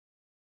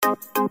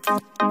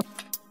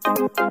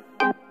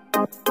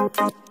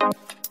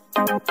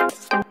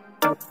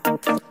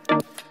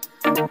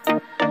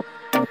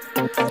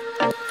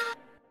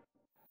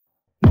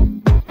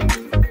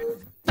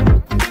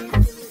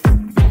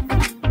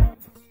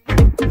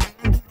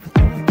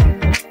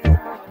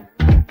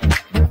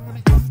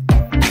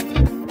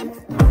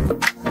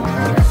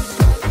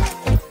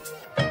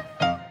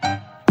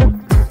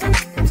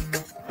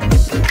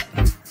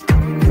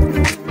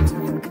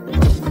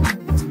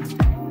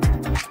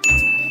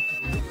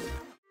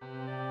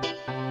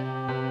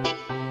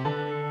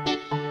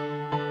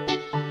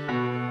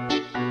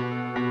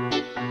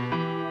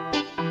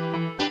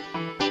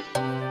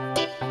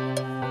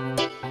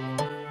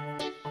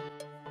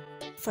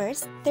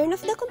First, turn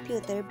off the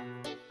computer.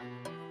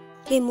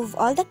 Remove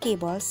all the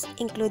cables,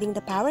 including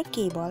the power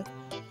cable,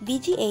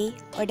 VGA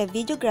or the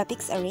Video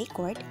Graphics Array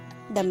cord,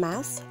 the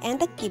mouse and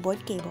the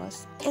keyboard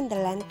cables, and the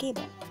LAN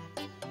cable.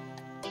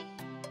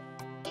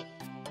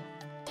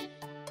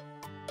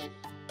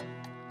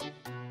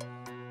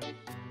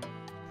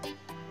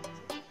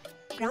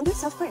 Ground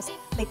yourself first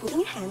by putting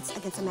your hands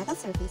against a metal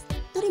surface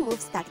to remove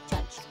static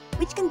charge,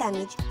 which can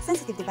damage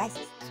sensitive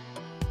devices.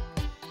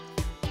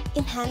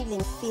 In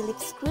handling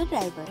Phillips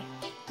screwdriver,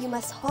 you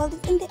must hold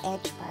it in the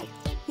edge part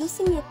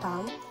using your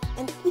palm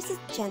and twist it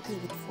gently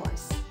with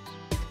force.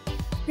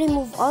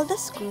 Remove all the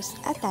screws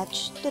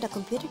attached to the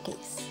computer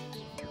case.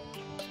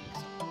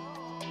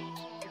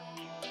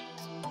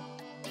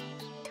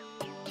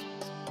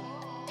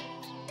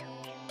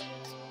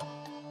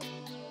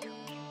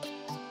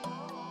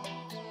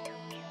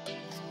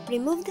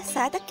 Remove the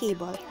SATA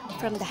cable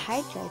from the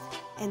hard drive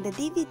and the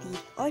DVD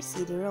or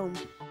CD-ROM.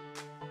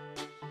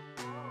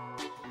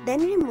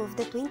 Then remove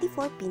the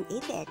 24-pin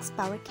ATX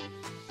power cable.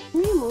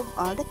 Remove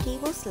all the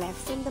cables left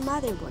from the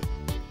motherboard.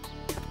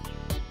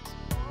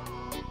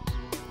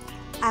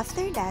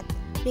 After that,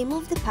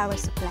 remove the power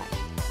supply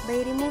by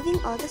removing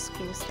all the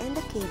screws and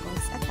the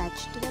cables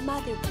attached to the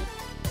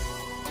motherboard.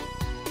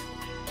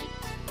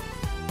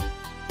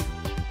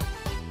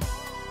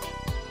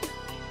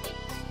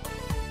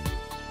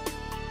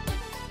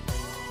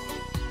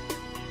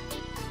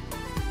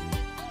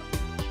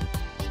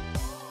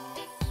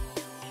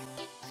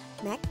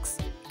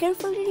 Next,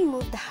 carefully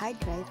remove the hard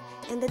drive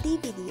and the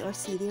DVD or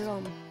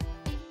CD-ROM.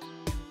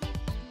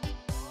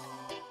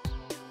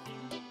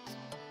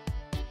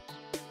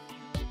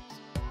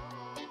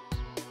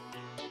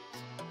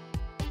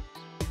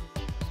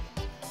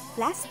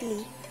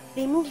 Lastly,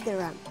 remove the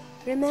RAM.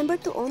 Remember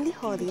to only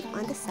hold it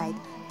on the side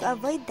to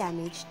avoid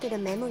damage to the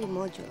memory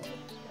module.